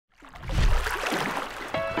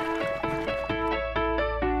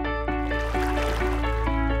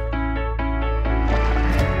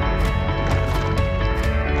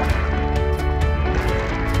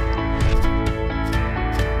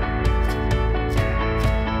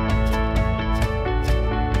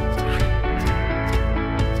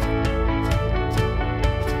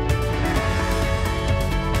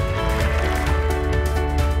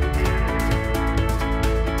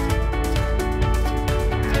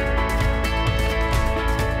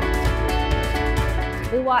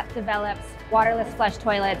Loowatt develops waterless flush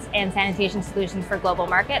toilets and sanitation solutions for global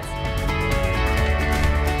markets.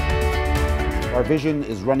 Our vision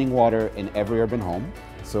is running water in every urban home.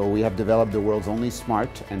 So we have developed the world's only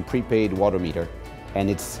smart and prepaid water meter and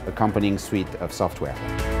its accompanying suite of software.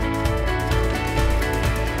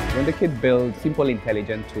 Wonderkid builds simple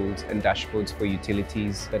intelligent tools and dashboards for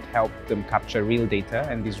utilities that help them capture real data,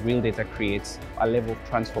 and this real data creates a level of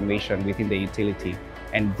transformation within the utility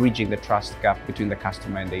and bridging the trust gap between the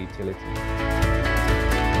customer and the utility.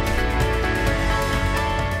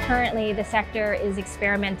 Currently, the sector is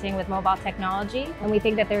experimenting with mobile technology, and we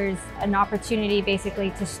think that there's an opportunity basically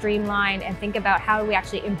to streamline and think about how do we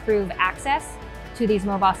actually improve access to these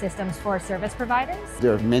mobile systems for service providers.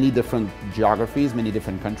 There are many different geographies, many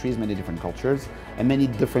different countries, many different cultures, and many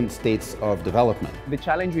different states of development. The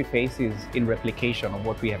challenge we face is in replication of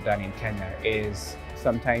what we have done in Kenya is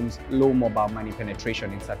sometimes low mobile money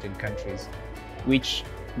penetration in certain countries, which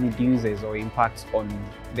reduces or impacts on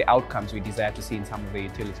the outcomes we desire to see in some of the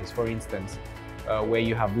utilities. For instance, where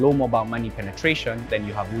you have low mobile money penetration, then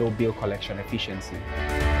you have low bill collection efficiency.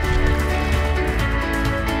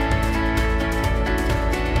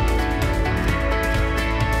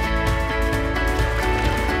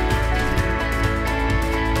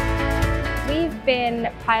 We've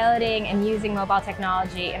been piloting and using mobile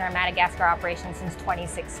technology in our Madagascar operation since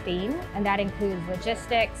 2016, and that includes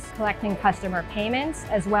logistics, collecting customer payments,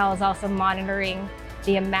 as well as also monitoring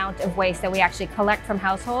the amount of waste that we actually collect from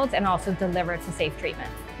households and also deliver to safe treatment.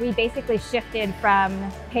 We basically shifted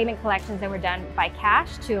from payment collections that were done by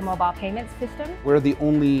cash to a mobile payment system. We're the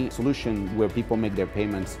only solution where people make their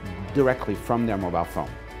payments directly from their mobile phone.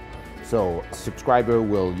 So a subscriber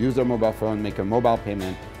will use their mobile phone, make a mobile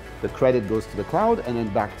payment, the credit goes to the cloud and then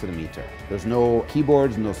back to the meter. There's no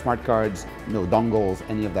keyboards, no smart cards, no dongles,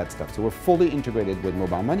 any of that stuff. So we're fully integrated with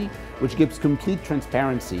mobile money, which gives complete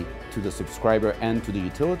transparency to the subscriber and to the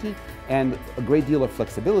utility, and a great deal of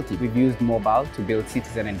flexibility. We've used mobile to build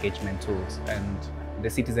citizen engagement tools, and the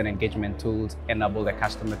citizen engagement tools enable the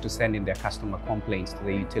customer to send in their customer complaints to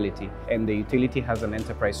the utility. And the utility has an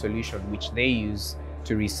enterprise solution which they use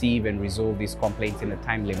to receive and resolve these complaints in a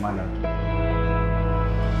timely manner.